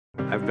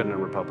I've been a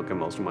Republican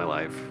most of my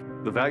life.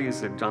 The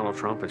values that Donald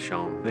Trump has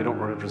shown, they don't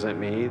represent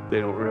me. They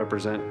don't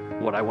represent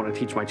what I want to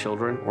teach my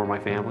children or my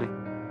family.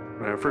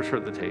 When I first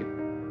heard the tape,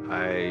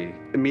 I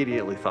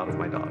immediately thought of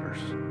my daughters.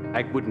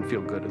 I wouldn't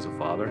feel good as a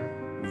father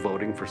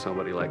voting for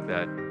somebody like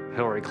that.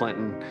 Hillary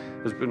Clinton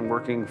has been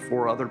working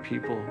for other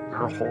people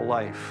her whole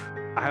life.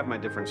 I have my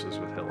differences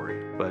with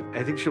Hillary, but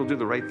I think she'll do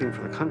the right thing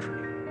for the country.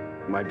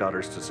 My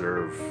daughters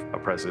deserve a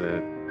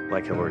president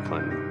like Hillary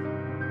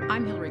Clinton.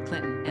 I'm Hillary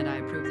Clinton, and I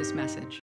approve this message.